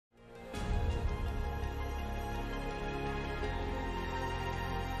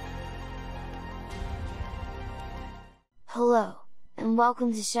Hello, and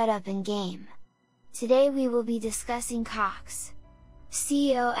welcome to Shut Up and Game. Today we will be discussing CoX,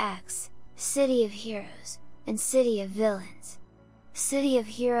 CoX, City of Heroes, and City of Villains. City of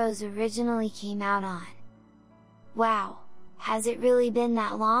Heroes originally came out on... Wow, has it really been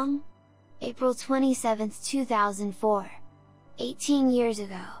that long? April 27, 2004. 18 years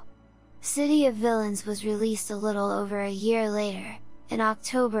ago. City of Villains was released a little over a year later, in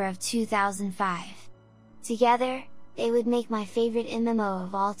October of 2005. Together, they would make my favorite MMO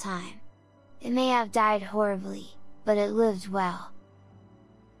of all time. It may have died horribly, but it lived well.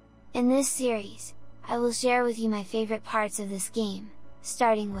 In this series, I will share with you my favorite parts of this game,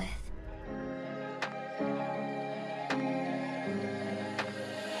 starting with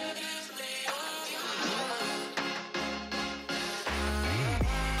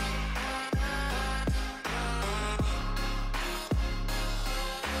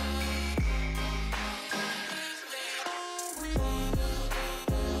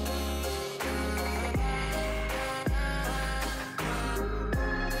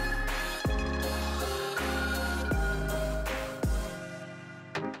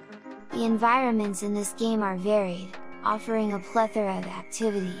the environments in this game are varied, offering a plethora of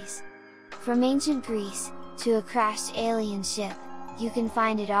activities. From ancient Greece, to a crashed alien ship, you can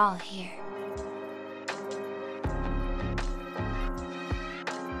find it all here.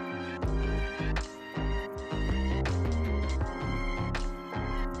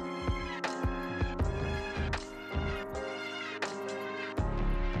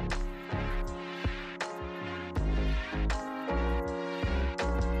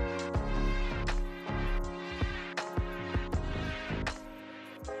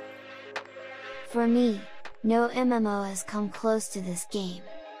 For me, no MMO has come close to this game.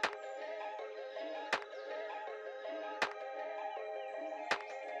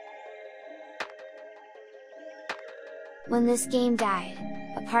 When this game died,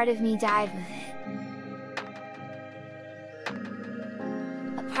 a part of me died with it.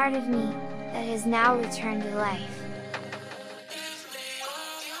 A part of me, that has now returned to life.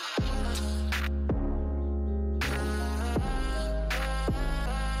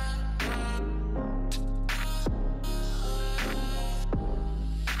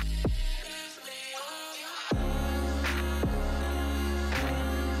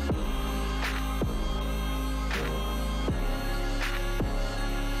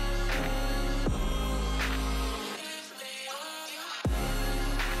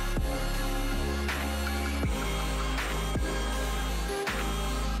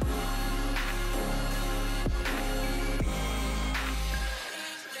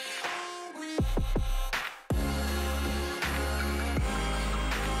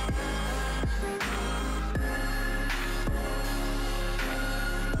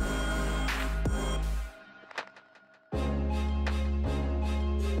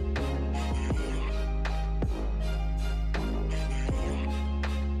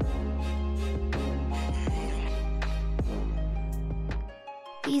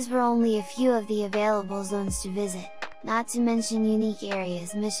 These were only a few of the available zones to visit, not to mention unique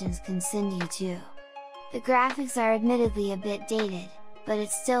areas missions can send you to. The graphics are admittedly a bit dated, but it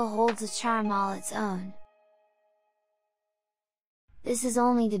still holds a charm all its own. This is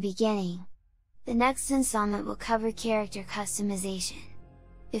only the beginning. The next installment will cover character customization.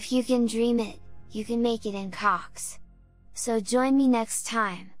 If you can dream it, you can make it in CoX. So join me next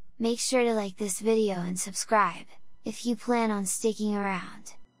time, make sure to like this video and subscribe, if you plan on sticking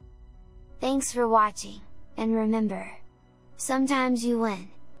around. Thanks for watching, and remember, sometimes you win,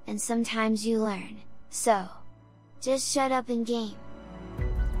 and sometimes you learn, so, just shut up and game!